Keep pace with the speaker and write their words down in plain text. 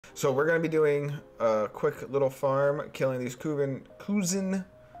So we're going to be doing a quick little farm, killing these Kunzen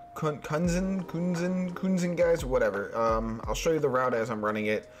guys, whatever. I'll show you the route as I'm running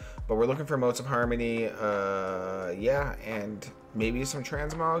it, but we're looking for motes of harmony, yeah, and maybe some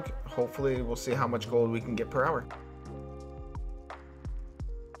transmog. Hopefully we'll see how much gold we can get per hour.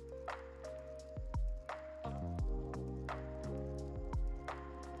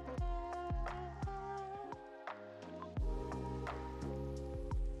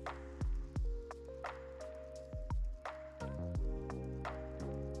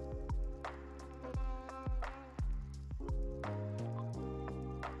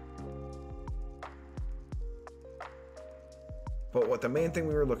 But what the main thing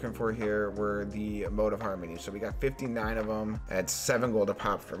we were looking for here were the mote of harmony. So we got 59 of them at 7 gold a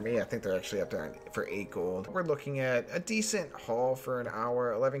pop for me. I think they're actually up there for 8 gold. We're looking at a decent haul for an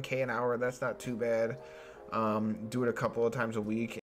hour, 11k an hour. That's not too bad. Do it a couple of times a week